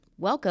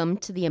Welcome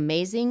to the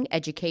Amazing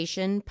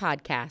Education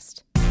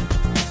Podcast.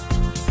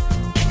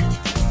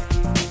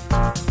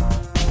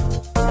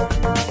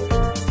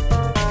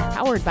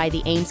 Powered by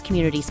the Ames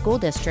Community School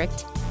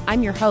District,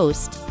 I'm your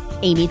host,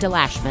 Amy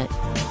DeLashmet.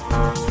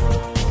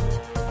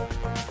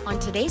 On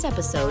today's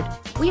episode,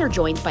 we are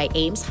joined by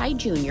Ames High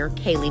junior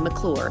Kaylee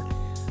McClure.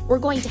 We're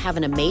going to have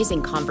an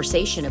amazing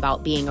conversation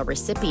about being a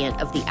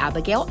recipient of the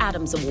Abigail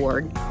Adams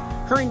Award,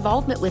 her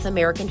involvement with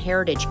American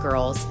Heritage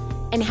Girls,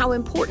 and how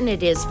important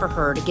it is for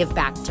her to give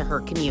back to her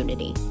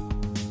community.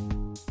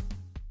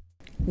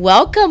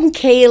 Welcome,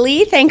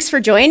 Kaylee. Thanks for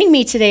joining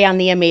me today on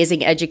the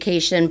Amazing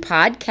Education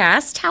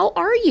Podcast. How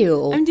are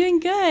you? I'm doing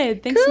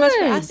good. Thanks so much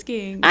for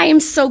asking. I am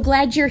so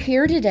glad you're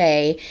here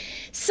today.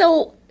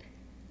 So,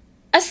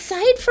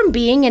 aside from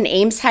being an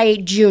Ames High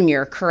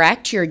junior,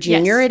 correct? You're a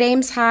junior at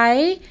Ames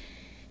High.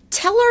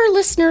 Tell our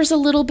listeners a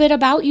little bit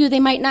about you. They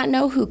might not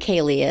know who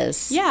Kaylee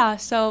is. Yeah,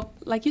 so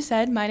like you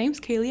said, my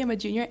name's Kaylee. I'm a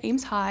junior at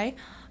Ames High.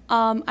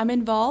 I'm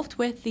involved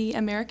with the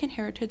American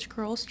Heritage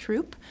Girls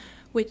Troop,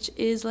 which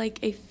is like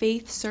a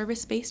faith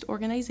service-based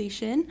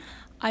organization.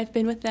 I've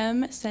been with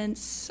them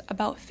since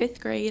about 5th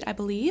grade, I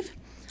believe.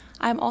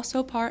 I'm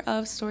also part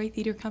of Story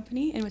Theater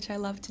Company, in which I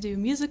love to do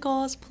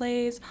musicals,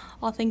 plays,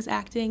 all things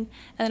acting,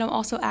 and then I'm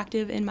also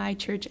active in my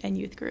church and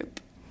youth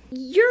group.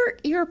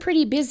 You're a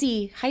pretty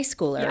busy high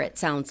schooler, It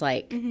sounds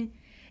like. Mm-hmm.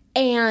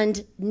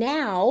 And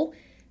now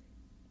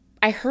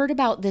I heard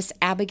about this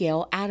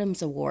Abigail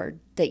Adams Award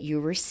that you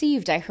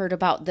received. I heard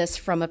about this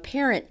from a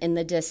parent in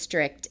the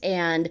district.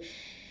 And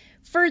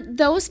for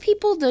those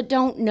people that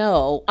don't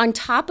know, on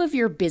top of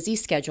your busy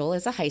schedule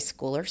as a high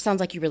schooler, sounds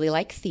like you really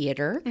like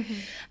theater.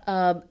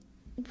 Mm-hmm.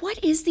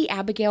 What is the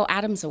Abigail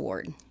Adams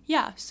Award?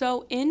 Yeah,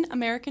 so in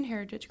American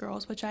Heritage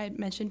Girls, which I had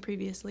mentioned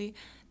previously,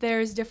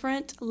 there's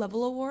different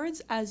level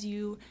awards as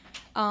you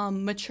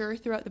mature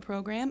throughout the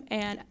program,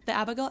 and the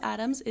Abigail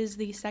Adams is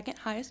the second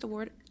highest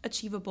award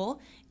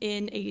achievable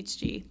in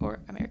AHG, or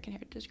American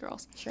Heritage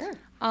Girls. Sure.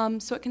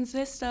 So it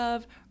consists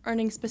of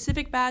earning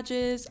specific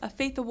badges, a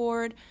faith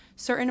award,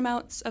 certain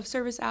amounts of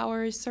service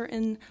hours,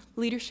 certain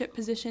leadership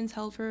positions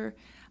held for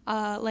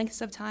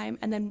lengths of time,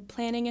 and then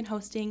planning and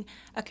hosting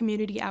a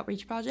community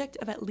outreach project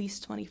of at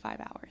least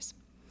 25 hours.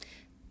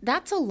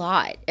 That's a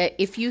lot.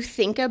 If you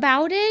think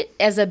about it,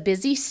 as a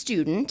busy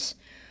student,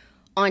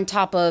 on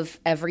top of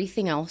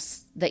everything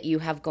else that you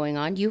have going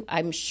on,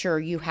 I'm sure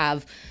you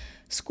have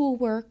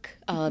schoolwork,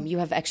 you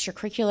have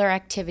extracurricular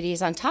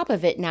activities. On top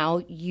of it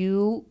now,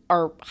 you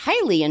are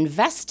highly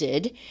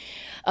invested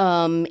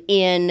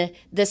in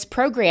this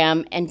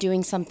program and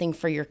doing something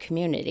for your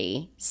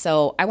community.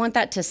 So I want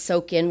that to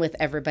soak in with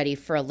everybody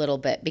for a little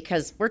bit,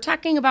 because we're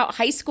talking about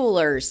high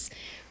schoolers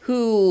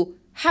who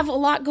have a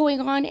lot going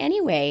on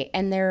anyway,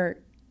 and they're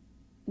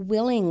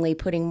willingly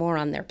putting more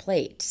on their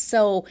plate.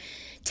 So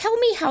tell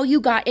me how you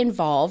got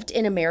involved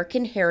in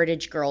American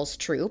Heritage Girls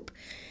Troop,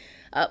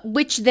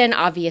 which then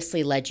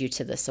obviously led you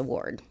to this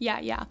award.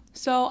 Yeah.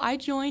 So I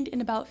joined in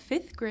about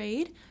 5th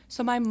grade.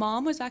 So my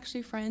mom was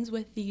actually friends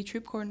with the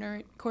troop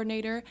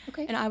coordinator,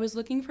 and I was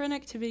looking for an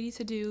activity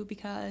to do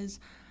because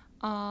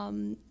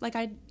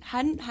I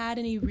hadn't had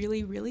any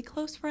really, really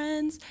close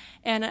friends,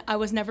 and I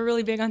was never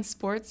really big on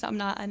sports. I'm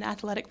not an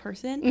athletic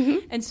person.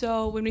 Mm-hmm. And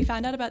so when we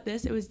found out about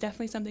this, it was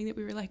definitely something that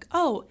we were like,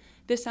 oh,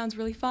 this sounds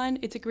really fun.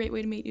 It's a great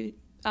way to meet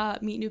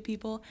new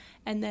people,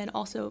 and then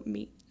also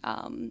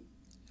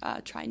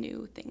try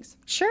new things.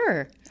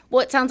 Sure.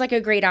 Well, it sounds like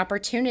a great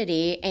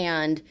opportunity,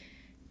 and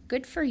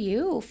good for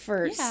you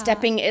for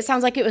stepping. It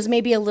sounds like it was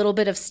maybe a little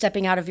bit of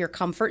stepping out of your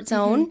comfort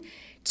zone,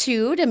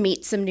 too, to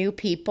meet some new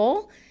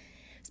people.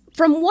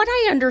 From what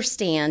I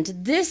understand,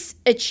 this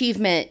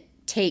achievement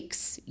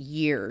takes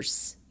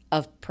years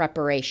of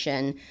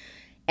preparation.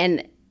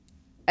 And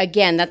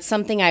again, that's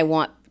something I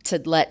want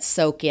to let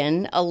soak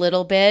in a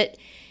little bit,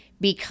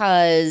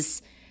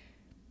 because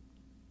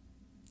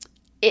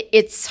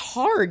it's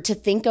hard to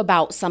think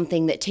about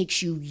something that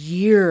takes you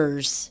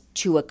years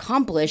to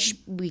accomplish.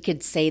 We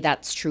could say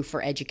that's true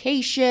for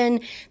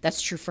education,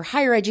 that's true for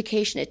higher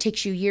education. It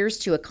takes you years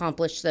to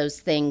accomplish those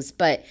things.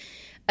 But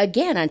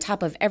again, on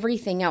top of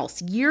everything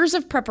else, years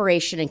of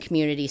preparation and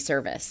community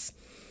service.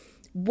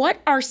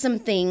 What are some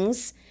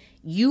things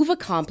you've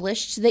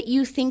accomplished that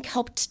you think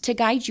helped to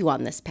guide you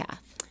on this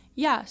path?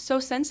 Yeah, so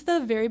since the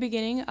very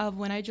beginning of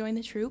when I joined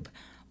the troop,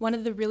 one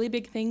of the really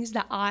big things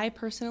that I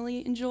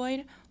personally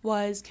enjoyed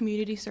was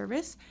community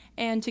service.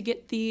 And to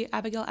get the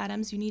Abigail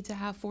Adams, you need to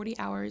have 40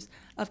 hours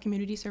of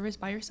community service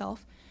by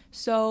yourself.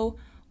 So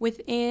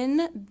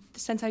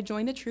since I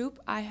joined the troop,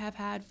 I have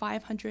had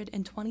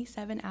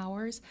 527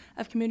 hours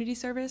of community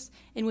service,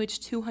 in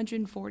which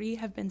 240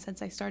 have been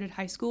since I started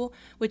high school,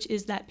 which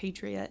is that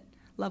Patriot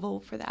level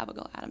for the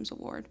Abigail Adams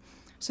Award.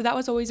 So that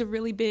was always a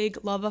really big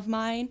love of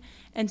mine,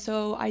 and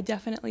so I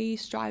definitely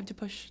strive to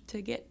push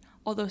to get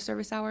all those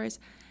service hours,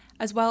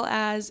 as well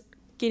as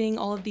getting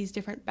all of these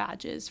different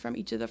badges from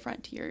each of the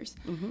frontiers.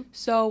 Mm-hmm.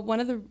 So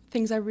one of the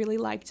things I really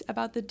liked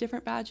about the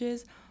different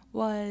badges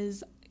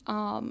was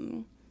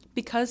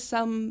because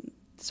some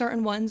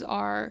certain ones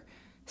are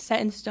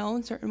set in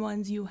stone. Certain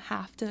ones you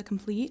have to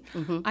complete.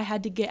 I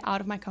had to get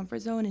out of my comfort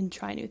zone and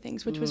try new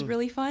things, which was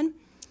really fun.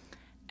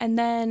 And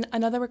then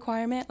another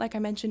requirement, like I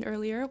mentioned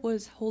earlier,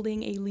 was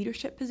holding a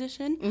leadership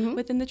position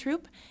within the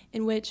troop,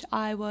 in which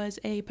I was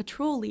a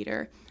patrol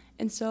leader.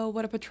 And so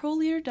what a patrol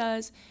leader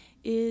does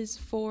is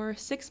for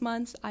 6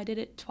 months, I did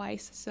it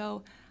twice,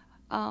 so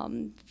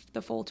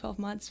the full 12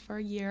 months for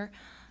a year,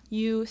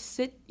 you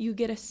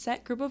get a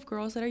set group of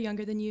girls that are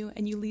younger than you,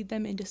 and you lead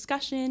them in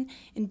discussion,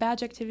 in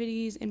badge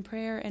activities, in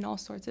prayer, and all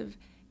sorts of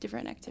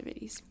different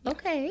activities.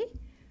 Okay.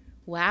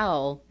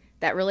 Wow.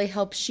 That really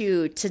helps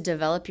you to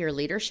develop your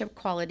leadership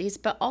qualities,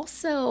 but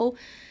also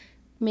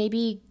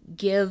maybe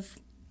give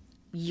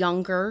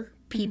younger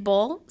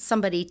people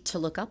somebody to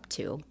look up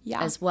to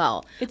as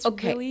well.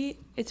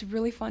 It's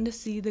really fun to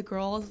see the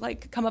girls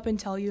like come up and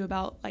tell you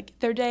about like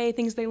their day,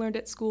 things they learned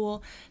at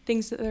school,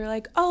 things that they're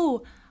like,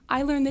 oh,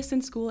 I learned this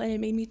in school and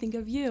it made me think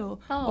of you.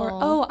 Or,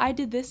 oh, I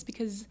did this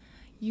because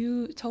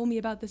you told me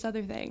about this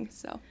other thing.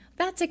 So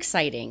that's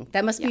exciting.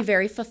 That must be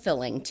very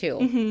fulfilling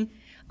too.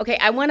 Okay,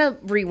 I want to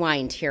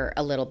rewind here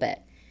a little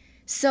bit.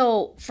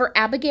 So for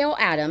Abigail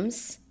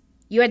Adams,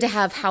 you had to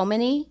have how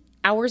many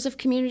hours of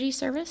community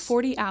service?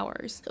 40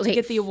 hours to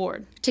get the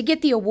award. To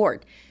get the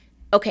award.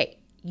 Okay,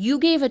 you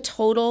gave a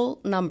total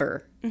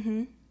number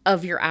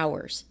of your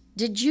hours.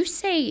 Did you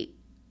say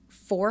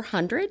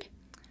 400?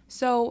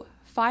 So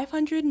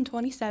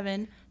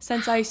 527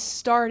 since I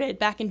started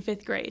back in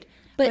 5th grade.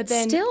 But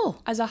then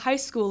still. As a high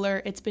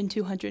schooler, it's been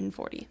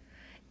 240.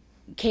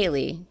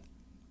 Kaylee,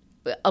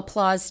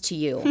 applause to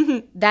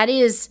you. That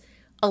is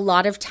a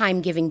lot of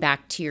time giving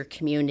back to your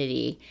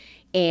community.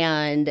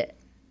 And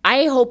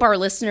I hope our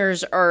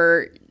listeners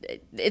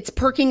it's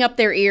perking up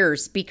their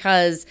ears,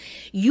 because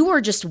you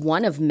are just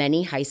one of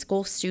many high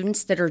school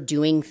students that are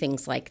doing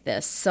things like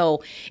this.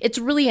 So it's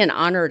really an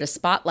honor to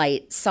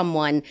spotlight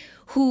someone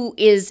who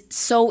is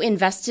so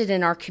invested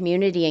in our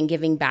community and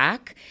giving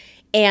back.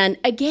 And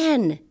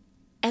again,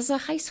 as a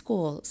high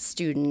school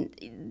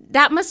student,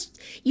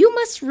 you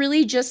must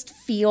really just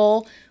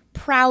feel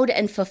proud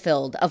and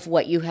fulfilled of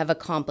what you have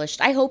accomplished.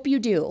 I hope you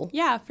do.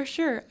 Yeah, for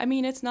sure. I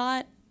mean, it's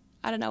not,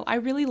 I don't know, I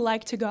really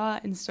like to go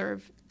out and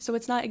serve. So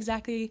it's not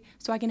exactly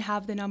so I can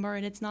have the number,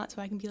 and it's not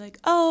so I can be like,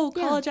 oh,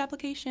 college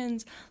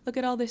applications, look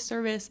at all this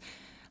service.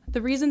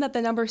 The reason that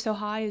the number is so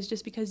high is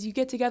just because you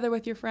get together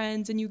with your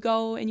friends and you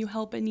go and you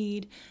help a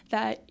need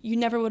that you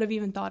never would have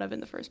even thought of in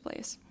the first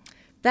place.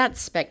 That's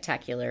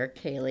spectacular,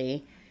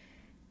 Kaylee.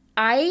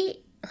 I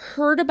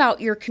heard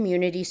about your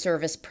community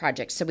service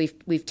project. So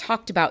we've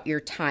talked about your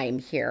time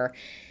here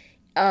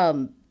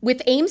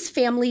with Ames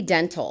Family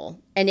Dental,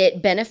 and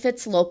it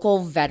benefits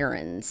local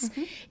veterans.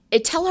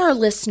 Tell our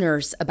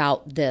listeners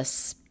about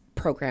this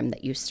program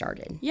that you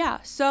started. Yeah,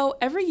 so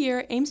every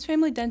year, Ames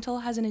Family Dental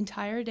has an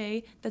entire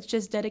day that's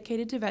just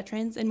dedicated to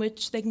veterans, in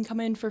which they can come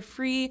in for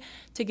free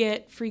to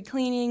get free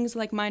cleanings,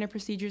 like minor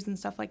procedures and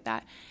stuff like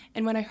that.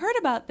 And when I heard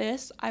about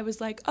this, I was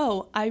like,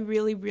 oh, I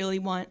really, really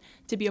want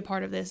to be a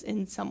part of this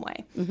in some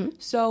way.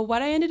 So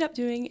what I ended up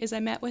doing is I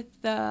met with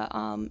the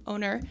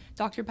owner,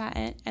 Dr.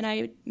 Patton, and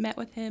I met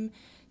with him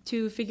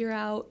to figure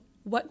out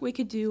what we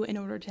could do in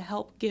order to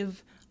help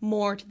give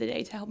more to the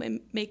day, to help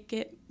make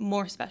it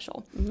more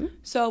special.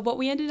 So what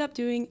we ended up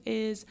doing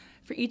is,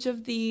 for each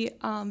of the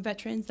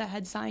veterans that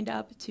had signed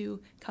up to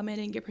come in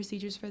and get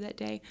procedures for that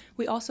day,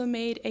 we also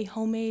made a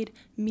homemade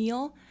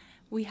meal.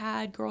 We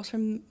had girls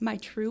from my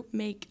troop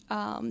make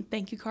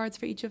thank you cards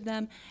for each of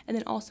them, and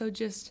then also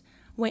just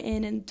went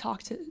in and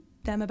talked to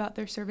them about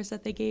their service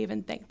that they gave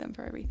and thanked them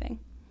for everything.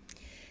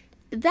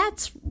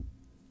 That's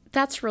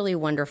really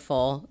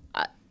wonderful.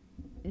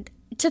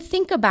 To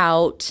think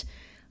about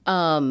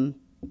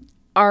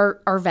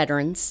our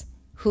veterans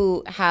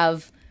who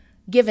have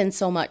given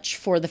so much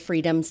for the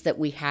freedoms that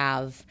we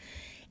have,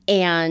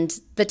 and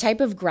the type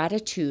of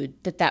gratitude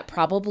that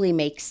probably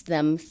makes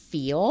them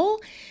feel.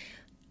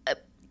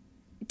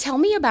 Tell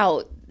me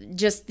about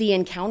just the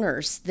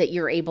encounters that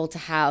you're able to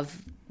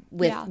have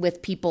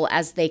with people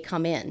as they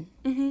come in.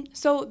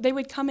 So they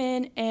would come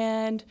in,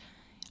 and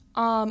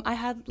I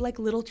had like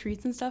little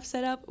treats and stuff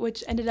set up,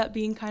 which ended up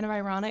being kind of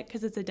ironic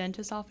because it's a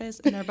dentist's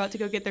office and they're about to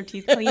go get their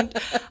teeth cleaned.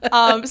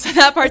 So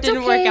that part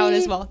didn't work out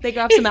as well. They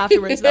grabbed some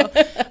afterwards though.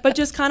 But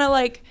just kind of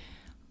like,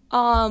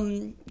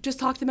 just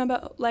talk to them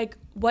about like,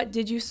 what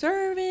did you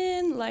serve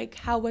in? Like,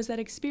 how was that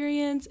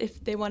experience?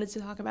 If they wanted to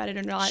talk about it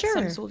or not. Sure.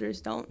 Some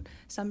soldiers don't,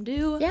 some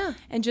do. Yeah.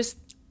 And just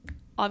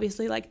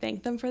obviously like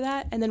thank them for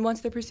that. And then once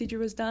the procedure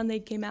was done, they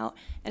came out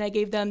and I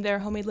gave them their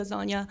homemade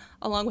lasagna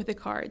along with the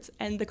cards.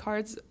 And the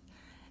cards,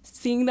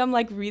 seeing them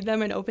like read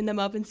them and open them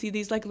up and see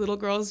these like little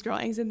girls'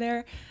 drawings in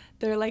there,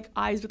 their like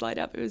eyes would light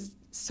up. It was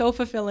so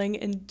fulfilling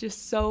and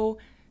just so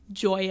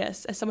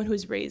joyous as someone who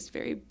was raised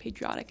very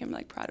patriotic and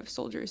like proud of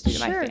soldiers due to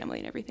my family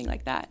and everything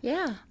like that.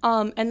 Yeah.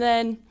 And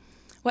then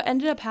what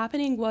ended up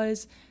happening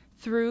was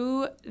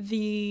through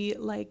the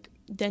like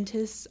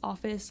dentist's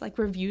office like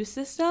review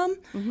system,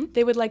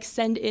 they would like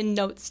send in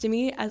notes to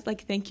me as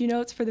like thank you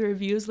notes for the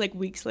reviews like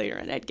weeks later,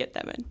 and I'd get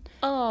them, and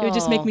it would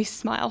just make me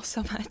smile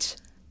so much.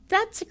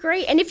 That's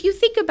great. And if you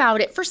think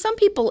about it, for some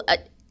people,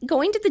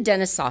 going to the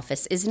dentist's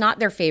office is not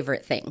their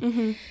favorite thing.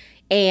 Mm-hmm.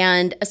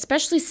 And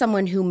especially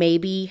someone who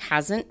maybe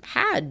hasn't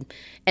had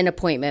an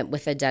appointment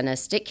with a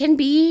dentist, it can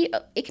be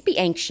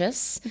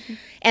anxious. Mm-hmm.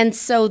 And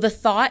so the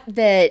thought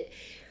that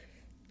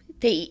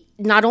they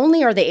not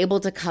only are they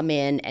able to come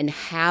in and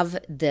have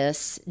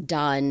this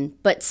done,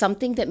 but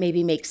something that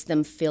maybe makes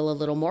them feel a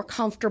little more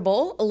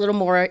comfortable, a little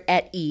more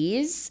at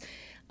ease,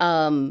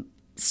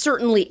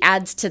 certainly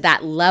adds to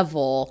that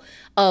level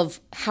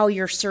of how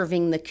you're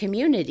serving the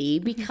community,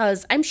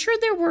 because I'm sure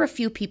there were a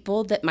few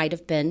people that might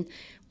have been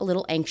a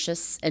little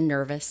anxious and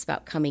nervous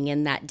about coming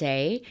in that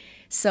day.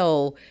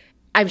 So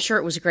I'm sure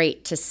it was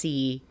great to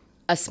see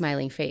a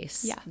smiling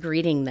face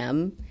greeting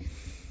them.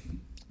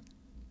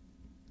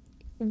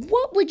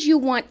 What would you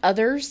want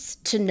others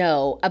to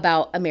know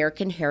about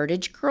American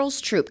Heritage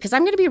Girls Troop? Because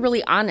I'm going to be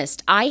really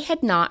honest, I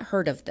had not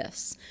heard of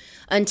this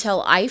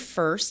until I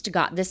first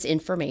got this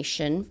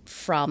information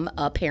from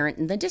a parent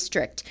in the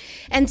district.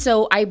 And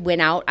so I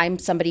went out. I'm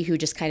somebody who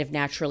just kind of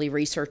naturally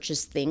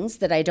researches things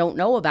that I don't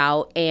know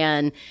about.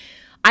 And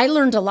I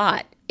learned a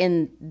lot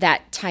in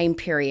that time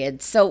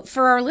period. So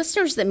for our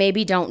listeners that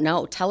maybe don't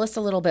know, tell us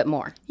a little bit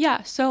more.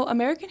 Yeah, so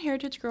American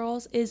Heritage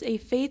Girls is a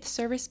faith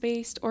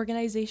service-based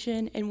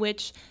organization in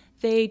which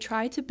they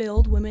try to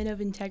build women of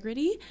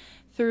integrity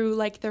through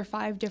like their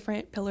 5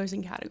 different pillars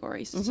and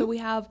categories. Mm-hmm. So we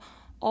have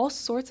all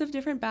sorts of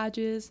different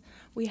badges.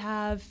 We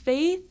have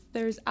faith,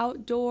 there's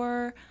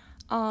outdoor,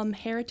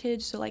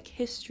 heritage, so like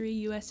history,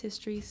 U.S.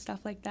 history,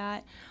 stuff like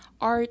that,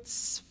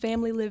 arts,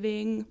 family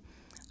living.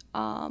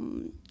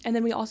 And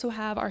then we also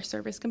have our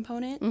service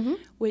component, mm-hmm.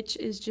 which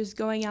is just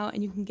going out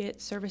and you can get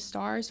service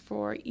stars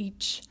for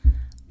each,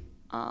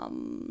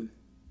 what's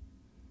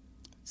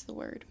the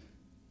word?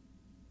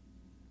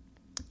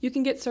 You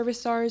can get service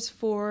stars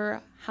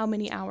for how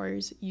many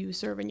hours you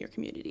serve in your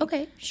community.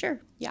 Okay,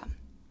 sure. Yeah.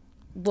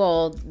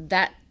 Well,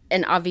 that,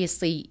 and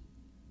obviously,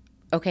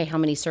 okay, how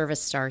many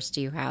service stars do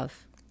you have?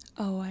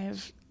 Oh, I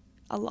have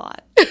a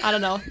lot. I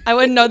don't know. I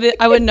wouldn't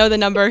know the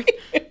number.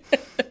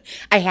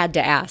 I had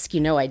to ask.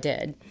 You know I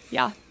did.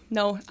 Yeah.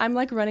 No, I'm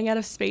like running out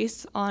of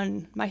space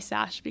on my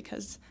sash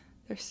because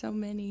there's so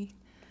many.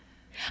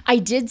 I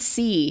did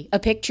see a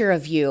picture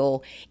of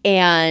you,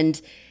 and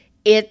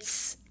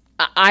it's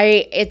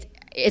a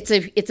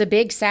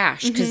big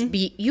sash because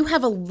mm-hmm. You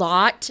have a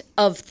lot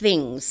of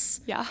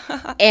things. Yeah.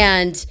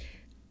 And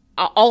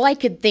all I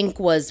could think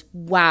was,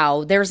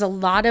 wow, there's a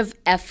lot of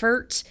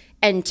effort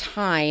and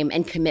time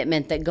and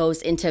commitment that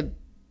goes into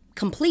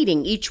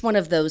completing each one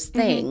of those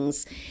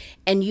things. Mm-hmm.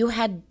 And you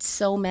had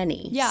so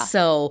many. Yeah.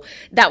 So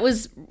that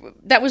was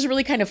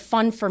really kind of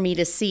fun for me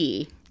to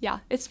see. Yeah.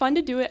 It's fun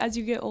to do it as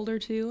you get older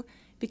too,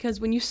 because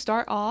when you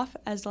start off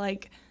as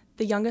like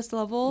the youngest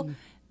level,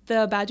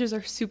 the badges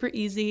are super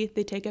easy.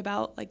 They take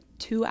about like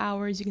 2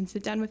 hours. You can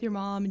sit down with your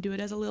mom and do it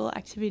as a little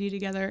activity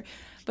together.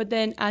 But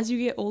then as you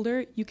get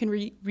older, you can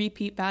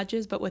repeat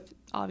badges, but with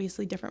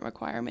obviously different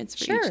requirements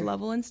for each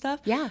level and stuff.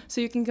 Yeah. So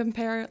you can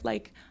compare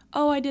like,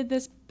 oh, I did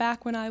this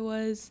back when I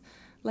was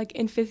like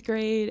in 5th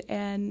grade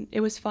and it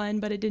was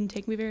fun, but it didn't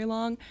take me very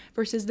long,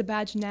 versus the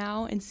badge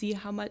now, and see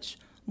how much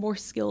more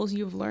skills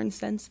you've learned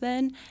since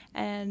then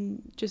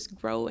and just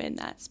grow in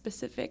that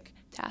specific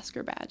task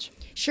or badge.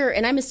 Sure.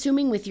 And I'm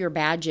assuming with your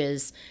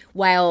badges,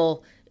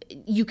 while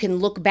you can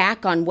look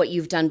back on what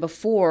you've done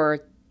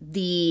before,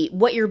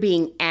 what you're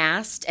being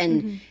asked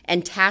and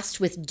tasked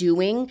with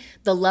doing,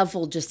 the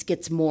level just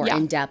gets more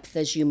in depth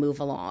as you move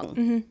along.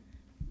 Mm-hmm.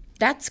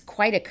 That's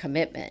quite a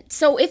commitment.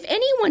 So if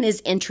anyone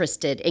is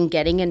interested in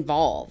getting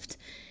involved,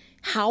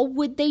 how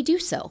would they do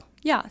so?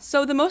 Yeah,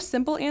 so the most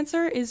simple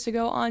answer is to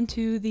go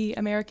onto the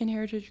American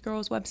Heritage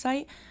Girls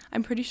website.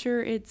 I'm pretty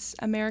sure it's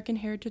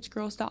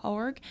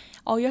americanheritagegirls.org.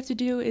 All you have to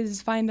do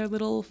is find their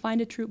little Find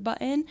a Troop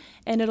button,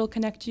 and it'll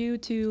connect you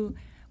to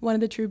one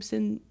of the troops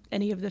in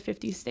any of the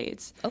 50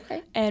 states.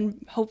 Okay.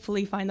 And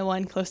hopefully find the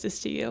one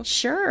closest to you.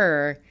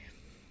 Sure.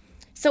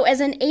 So as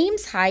an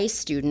Ames High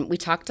student, we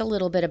talked a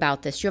little bit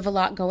about this. You have a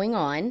lot going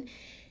on.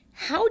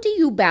 How do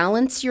you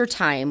balance your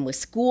time with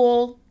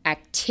school,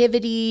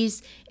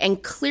 activities,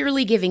 and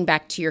clearly giving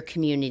back to your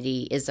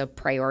community is a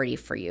priority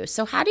for you?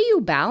 So how do you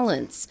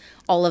balance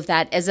all of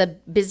that as a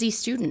busy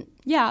student?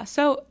 Yeah,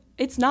 so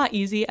it's not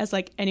easy as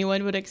like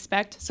anyone would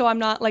expect. So I'm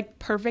not like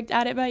perfect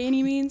at it by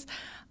any means.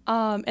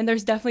 And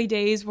there's definitely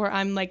days where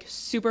I'm like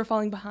super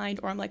falling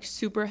behind, or I'm like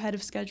super ahead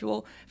of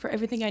schedule for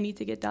everything I need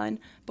to get done.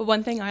 But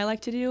one thing I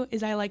like to do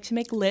is I like to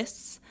make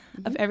lists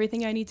of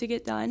everything I need to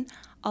get done.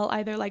 I'll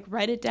either like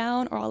write it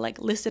down, or I'll like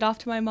list it off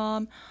to my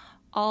mom.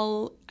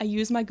 I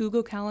use my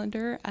Google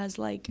Calendar as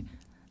like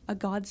a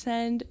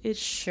godsend.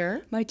 It's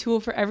my tool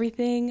for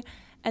everything.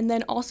 And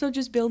then also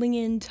just building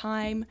in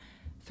time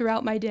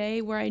throughout my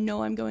day where I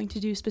know I'm going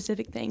to do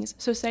specific things.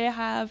 So say I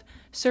have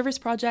service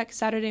project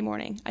Saturday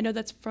morning. I know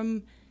that's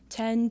from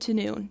 10 to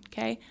noon,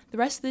 okay? The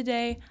rest of the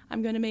day,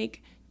 I'm going to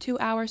make 2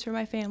 hours for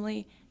my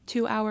family,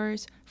 2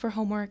 hours for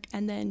homework,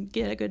 and then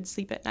get a good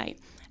sleep at night.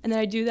 And then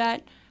I do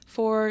that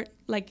for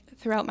like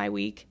throughout my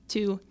week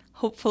to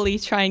hopefully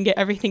try and get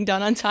everything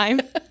done on time.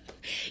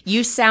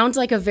 You sound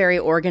like a very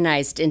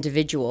organized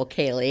individual,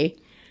 Kaylee.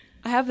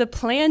 I have the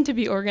plan to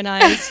be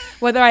organized.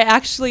 Whether I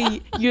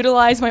actually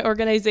utilize my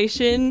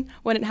organization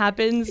when it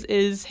happens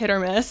is hit or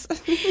miss.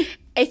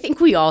 I think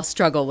we all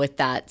struggle with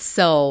that.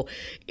 So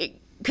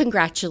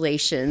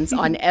congratulations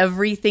on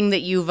everything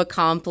that you've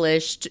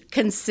accomplished,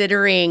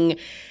 considering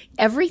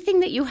everything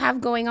that you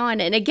have going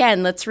on. And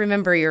again, let's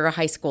remember you're a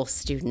high school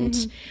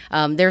student.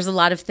 There's a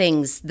lot of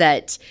things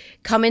that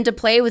come into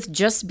play with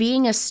just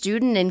being a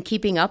student and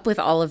keeping up with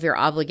all of your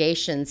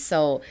obligations.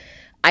 So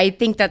I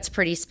think that's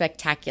pretty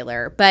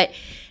spectacular. But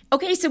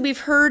okay, so we've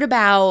heard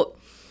about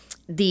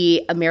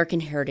the American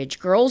Heritage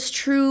Girls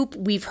Troop.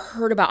 We've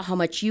heard about how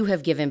much you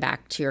have given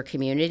back to your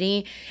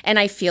community. And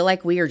I feel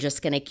like we are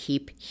just going to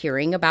keep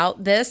hearing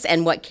about this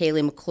and what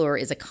Kaylee McClure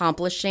is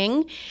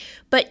accomplishing.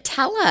 But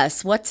tell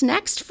us, what's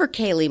next for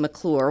Kaylee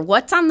McClure?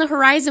 What's on the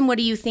horizon? What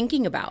are you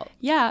thinking about?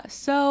 Yeah,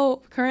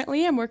 so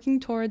currently I'm working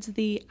towards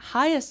the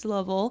highest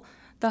level,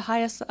 the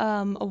highest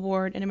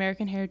award in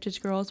American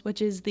Heritage Girls,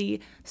 which is the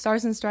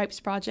Stars and Stripes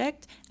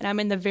project. And I'm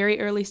in the very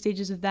early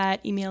stages of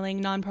that,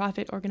 emailing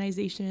nonprofit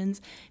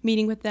organizations,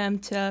 meeting with them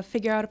to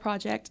figure out a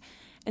project.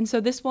 And so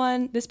this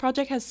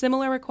project has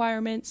similar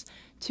requirements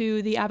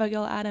to the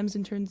Abigail Adams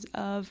in terms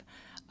of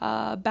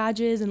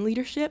badges and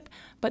leadership,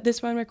 but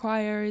this one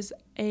requires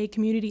a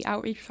community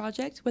outreach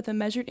project with a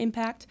measured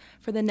impact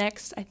for the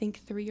next, I think,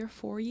 3 or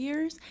 4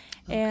 years,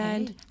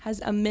 and has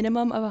a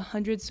minimum of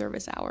 100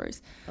 service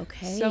hours.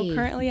 Okay. So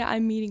currently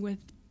I'm meeting with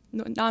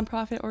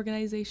nonprofit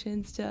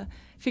organizations to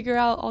figure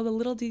out all the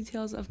little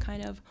details of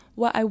kind of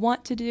what I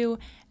want to do,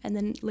 and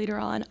then later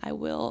on I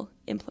will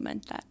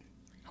implement that,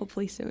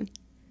 hopefully soon.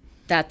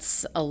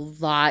 That's a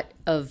lot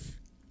of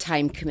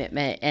time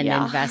commitment and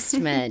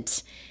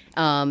investment.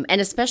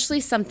 And especially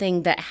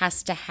something that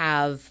has to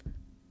have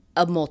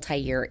a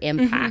multi-year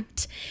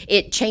impact.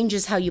 It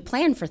changes how you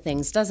plan for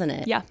things, doesn't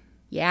it? Yeah.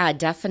 Yeah,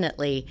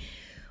 definitely.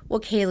 Well,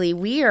 Kaylee,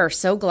 we are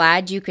so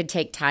glad you could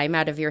take time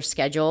out of your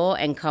schedule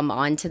and come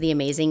on to the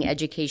Amazing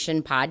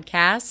Education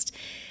podcast.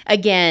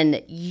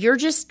 Again, you're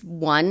just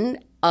one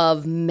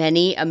of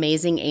many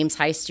amazing Ames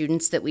High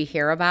students that we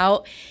hear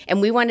about.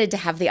 And we wanted to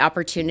have the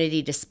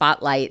opportunity to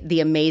spotlight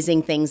the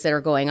amazing things that are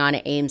going on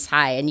at Ames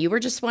High. And you were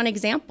just one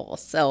example.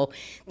 So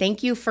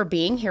thank you for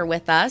being here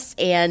with us.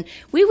 And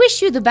we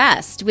wish you the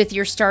best with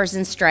your Stars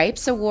and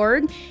Stripes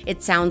award.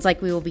 It sounds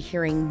like we will be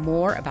hearing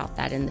more about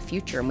that in the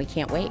future, and we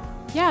can't wait.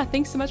 Yeah,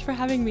 thanks so much for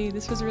having me.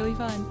 This was really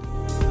fun.